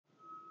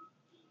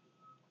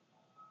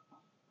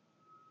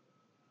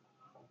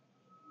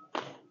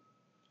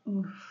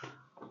Oof.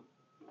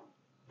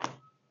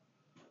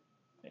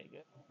 Very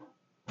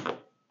good.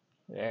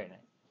 Very nice.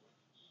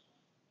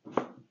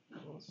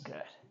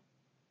 Good.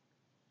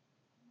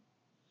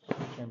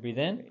 And breathe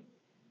in.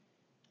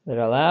 Let it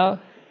all out.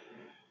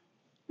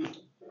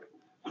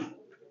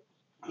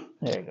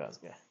 There it goes.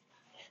 Good.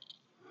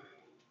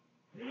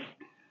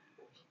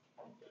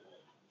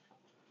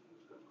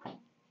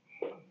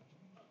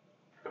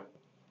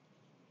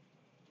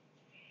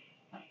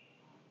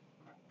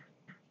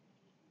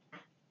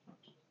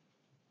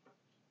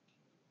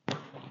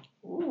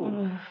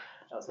 Ooh.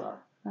 That was a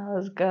lot. That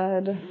was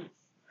good. There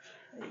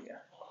you go.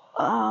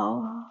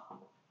 Oh.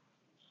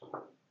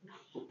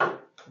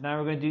 Now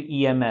we're going to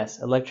do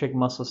EMS, electric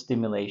muscle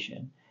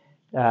stimulation.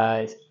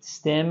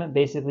 Stim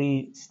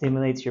basically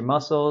stimulates your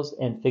muscles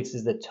and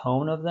fixes the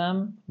tone of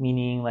them,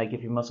 meaning like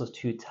if your muscle's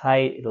too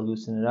tight, it'll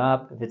loosen it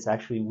up. If it's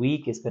actually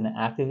weak, it's going to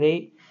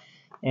activate.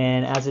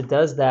 And as it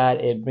does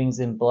that, it brings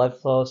in blood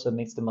flow, so it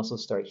makes the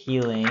muscles start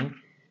healing.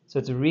 So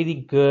it's a really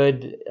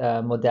good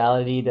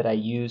modality that I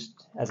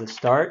used as a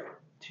start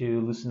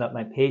to loosen up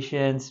my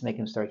patients, make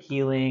them start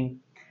healing.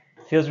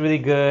 It feels really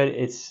good.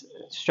 It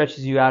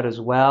stretches you out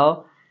as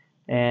well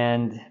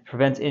and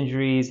prevents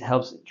injuries,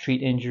 helps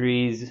treat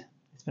injuries.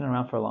 It's been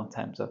around for a long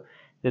time, so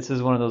this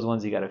is one of those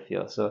ones you got to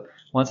feel. So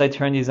once I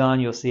turn these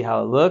on, you'll see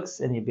how it looks,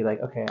 and you'll be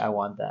like, okay, I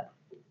want that.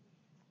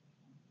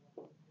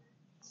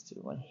 Let's do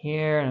one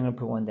here, and I'm going to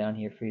put one down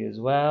here for you as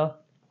well.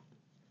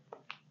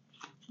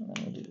 And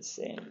I'm going to do the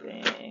same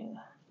thing.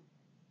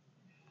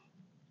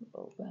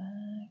 Go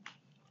back.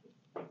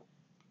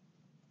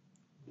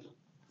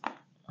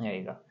 There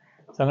you go.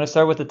 So I'm going to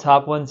start with the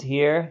top ones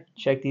here.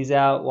 Check these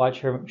out. Watch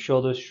her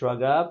shoulders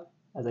shrug up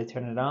as I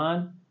turn it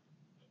on.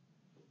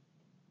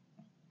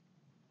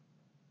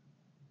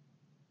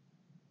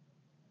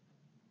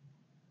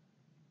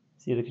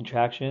 See the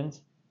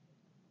contractions?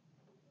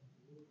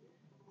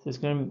 So it's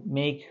going to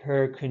make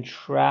her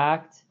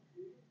contract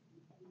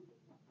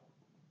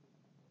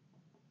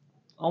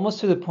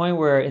almost to the point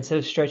where instead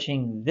of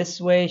stretching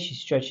this way, she's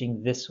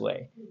stretching this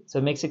way. So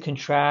it makes it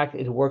contract.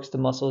 It works the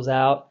muscles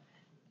out.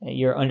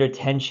 You're under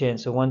tension.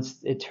 So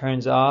once it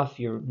turns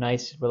off, you're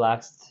nice,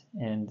 relaxed,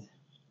 and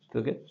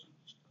feel good.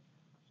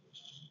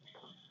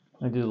 I'm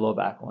going to do the low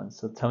back one.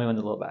 So tell me when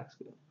the low back's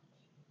good.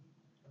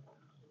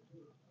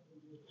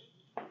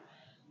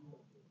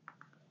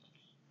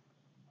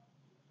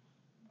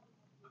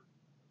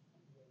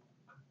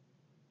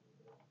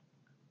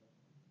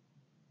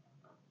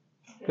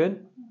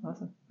 Good?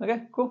 Awesome.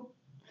 Okay, cool.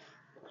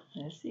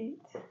 Nice seat.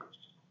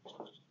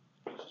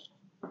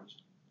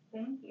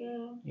 Thank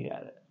you. You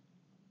got it.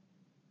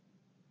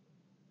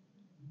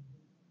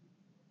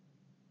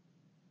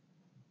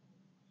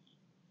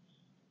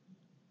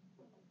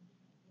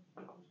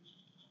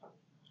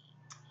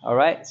 All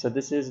right, so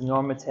this is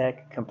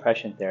Normatec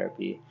Compression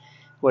Therapy.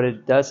 What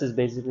it does is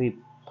basically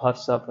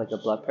puffs up like a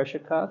blood pressure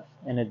cuff,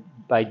 and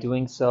by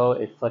doing so,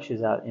 it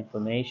flushes out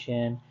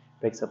inflammation,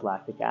 breaks up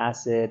lactic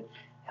acid,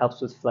 helps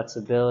with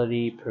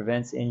flexibility,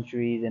 prevents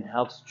injuries, and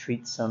helps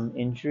treat some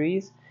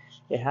injuries.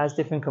 It has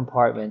different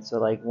compartments, so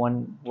like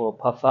one will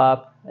puff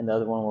up, and the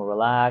other one will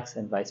relax,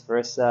 and vice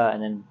versa,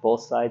 and then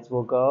both sides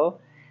will go.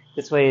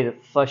 This way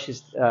it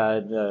flushes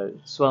the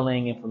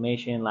swelling,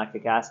 inflammation,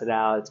 lactic acid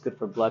out. It's good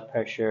for blood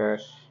pressure.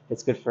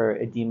 It's good for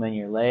edema in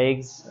your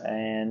legs.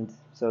 And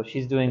so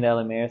she's doing the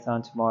LA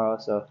Marathon tomorrow,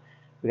 so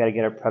we got to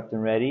get her prepped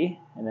and ready.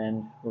 And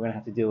then we're going to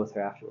have to deal with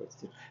her afterwards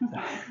too.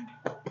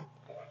 So.